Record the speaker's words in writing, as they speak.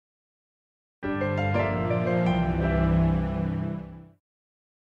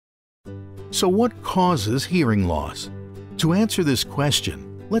So what causes hearing loss? To answer this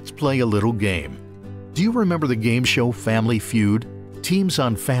question, let's play a little game. Do you remember the game show Family Feud? Teams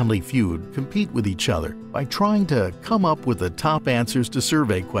on Family Feud compete with each other by trying to come up with the top answers to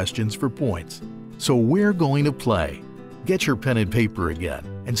survey questions for points. So we're going to play. Get your pen and paper again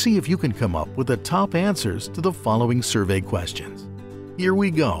and see if you can come up with the top answers to the following survey questions. Here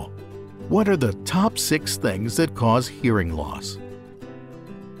we go. What are the top 6 things that cause hearing loss?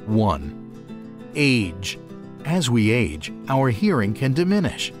 1. Age. As we age, our hearing can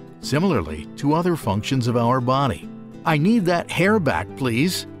diminish, similarly to other functions of our body. I need that hair back,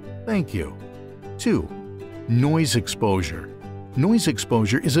 please. Thank you. 2. Noise exposure. Noise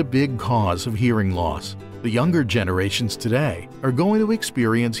exposure is a big cause of hearing loss. The younger generations today are going to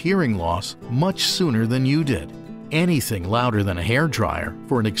experience hearing loss much sooner than you did. Anything louder than a hairdryer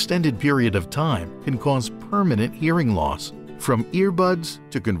for an extended period of time can cause permanent hearing loss. From earbuds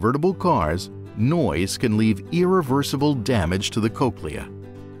to convertible cars, noise can leave irreversible damage to the cochlea.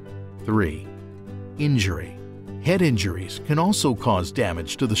 3. Injury. Head injuries can also cause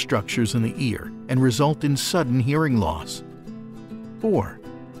damage to the structures in the ear and result in sudden hearing loss. 4.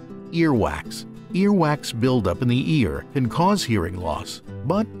 Earwax. Earwax buildup in the ear can cause hearing loss,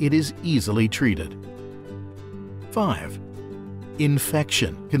 but it is easily treated. 5.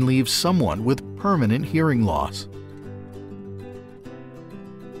 Infection can leave someone with permanent hearing loss.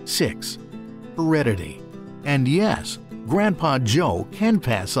 6. Heredity. And yes, Grandpa Joe can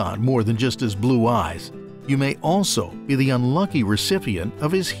pass on more than just his blue eyes. You may also be the unlucky recipient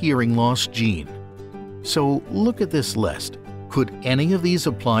of his hearing loss gene. So look at this list. Could any of these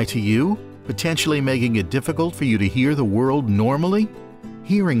apply to you, potentially making it difficult for you to hear the world normally?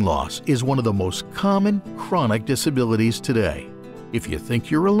 Hearing loss is one of the most common chronic disabilities today. If you think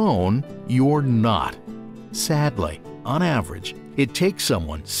you're alone, you're not. Sadly, on average, it takes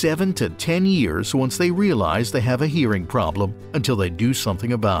someone 7 to 10 years once they realize they have a hearing problem until they do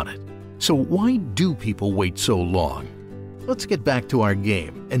something about it. So why do people wait so long? Let's get back to our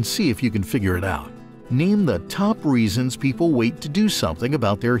game and see if you can figure it out. Name the top reasons people wait to do something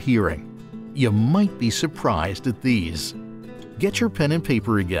about their hearing. You might be surprised at these. Get your pen and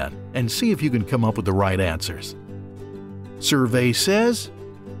paper again and see if you can come up with the right answers. Survey says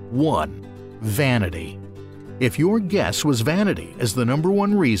 1. Vanity. If your guess was vanity as the number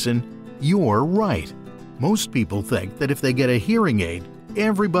 1 reason, you're right. Most people think that if they get a hearing aid,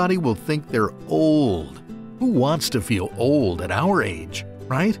 everybody will think they're old. Who wants to feel old at our age,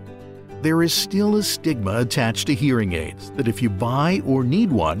 right? There is still a stigma attached to hearing aids that if you buy or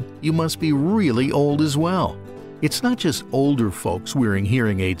need one, you must be really old as well. It's not just older folks wearing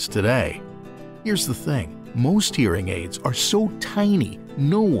hearing aids today. Here's the thing, most hearing aids are so tiny,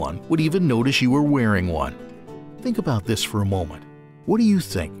 no one would even notice you were wearing one. Think about this for a moment. What do you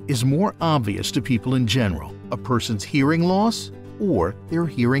think is more obvious to people in general, a person's hearing loss or their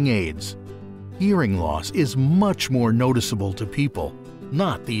hearing aids? Hearing loss is much more noticeable to people,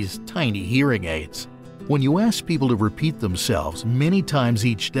 not these tiny hearing aids. When you ask people to repeat themselves many times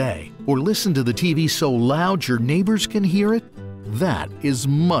each day or listen to the TV so loud your neighbors can hear it, that is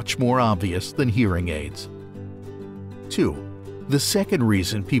much more obvious than hearing aids. 2. The second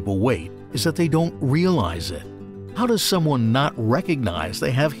reason people wait is that they don't realize it. How does someone not recognize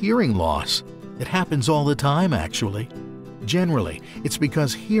they have hearing loss? It happens all the time, actually. Generally, it's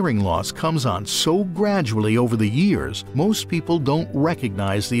because hearing loss comes on so gradually over the years, most people don't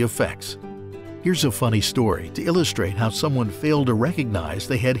recognize the effects. Here's a funny story to illustrate how someone failed to recognize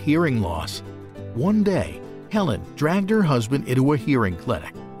they had hearing loss. One day, Helen dragged her husband into a hearing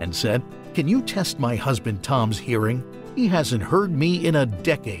clinic and said, "Can you test my husband Tom's hearing? He hasn't heard me in a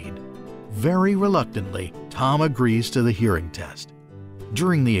decade." Very reluctantly, Tom agrees to the hearing test.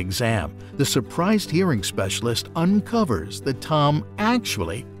 During the exam, the surprised hearing specialist uncovers that Tom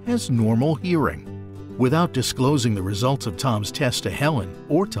actually has normal hearing. Without disclosing the results of Tom's test to Helen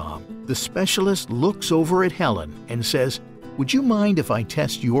or Tom, the specialist looks over at Helen and says, "Would you mind if I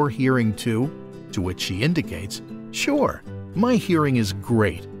test your hearing too?" To which she indicates, "Sure, my hearing is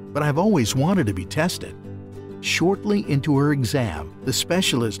great, but I've always wanted to be tested." Shortly into her exam, the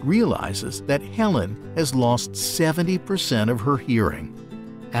specialist realizes that Helen has lost 70% of her hearing.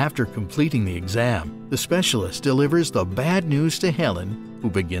 After completing the exam, the specialist delivers the bad news to Helen,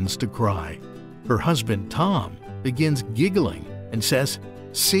 who begins to cry. Her husband Tom begins giggling and says,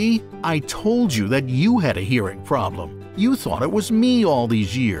 "See, I told you that you had a hearing problem. You thought it was me all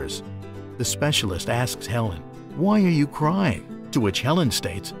these years." The specialist asks Helen, "Why are you crying?" To which Helen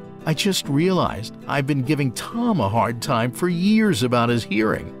states, "I just realized I've been giving Tom a hard time for years about his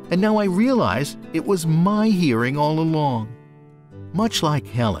hearing, and now I realize it was my hearing all along." Much like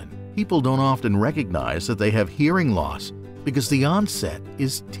Helen, People don't often recognize that they have hearing loss because the onset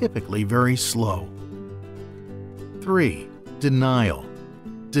is typically very slow. 3. Denial.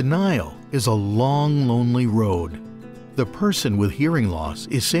 Denial is a long, lonely road. The person with hearing loss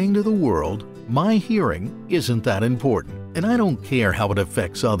is saying to the world, "My hearing isn't that important, and I don't care how it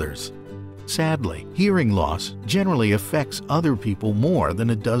affects others." Sadly, hearing loss generally affects other people more than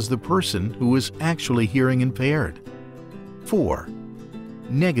it does the person who is actually hearing impaired. 4.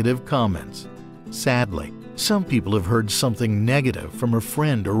 Negative comments. Sadly, some people have heard something negative from a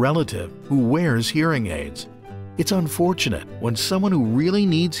friend or relative who wears hearing aids. It's unfortunate when someone who really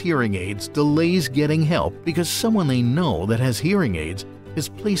needs hearing aids delays getting help because someone they know that has hearing aids has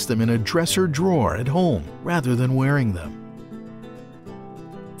placed them in a dresser drawer at home rather than wearing them.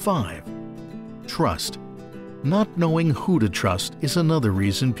 5. Trust. Not knowing who to trust is another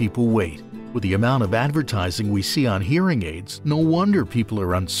reason people wait. With the amount of advertising we see on hearing aids, no wonder people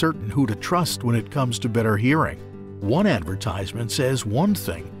are uncertain who to trust when it comes to better hearing. One advertisement says one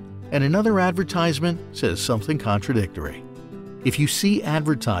thing, and another advertisement says something contradictory. If you see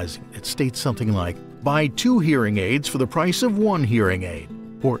advertising that states something like, "Buy 2 hearing aids for the price of 1 hearing aid,"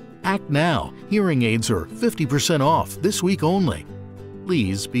 or "Act now, hearing aids are 50% off this week only,"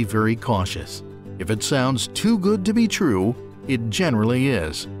 please be very cautious. If it sounds too good to be true, it generally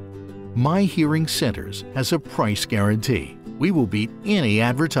is. My Hearing Centers has a price guarantee. We will beat any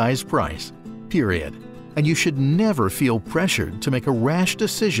advertised price, period. And you should never feel pressured to make a rash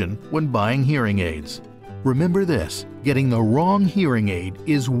decision when buying hearing aids. Remember this, getting the wrong hearing aid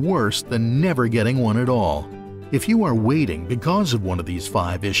is worse than never getting one at all. If you are waiting because of one of these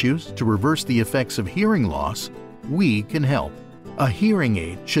 5 issues to reverse the effects of hearing loss, we can help. A hearing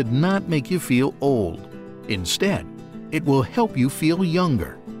aid should not make you feel old. Instead, it will help you feel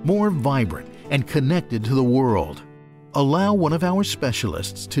younger, more vibrant, and connected to the world. Allow one of our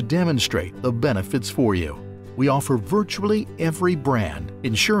specialists to demonstrate the benefits for you. We offer virtually every brand,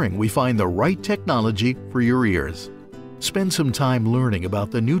 ensuring we find the right technology for your ears. Spend some time learning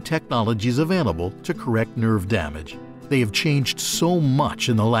about the new technologies available to correct nerve damage. They have changed so much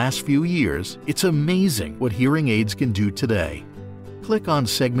in the last few years, it's amazing what hearing aids can do today. Click on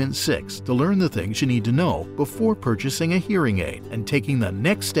Segment 6 to learn the things you need to know before purchasing a hearing aid and taking the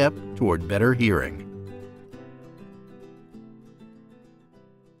next step toward better hearing.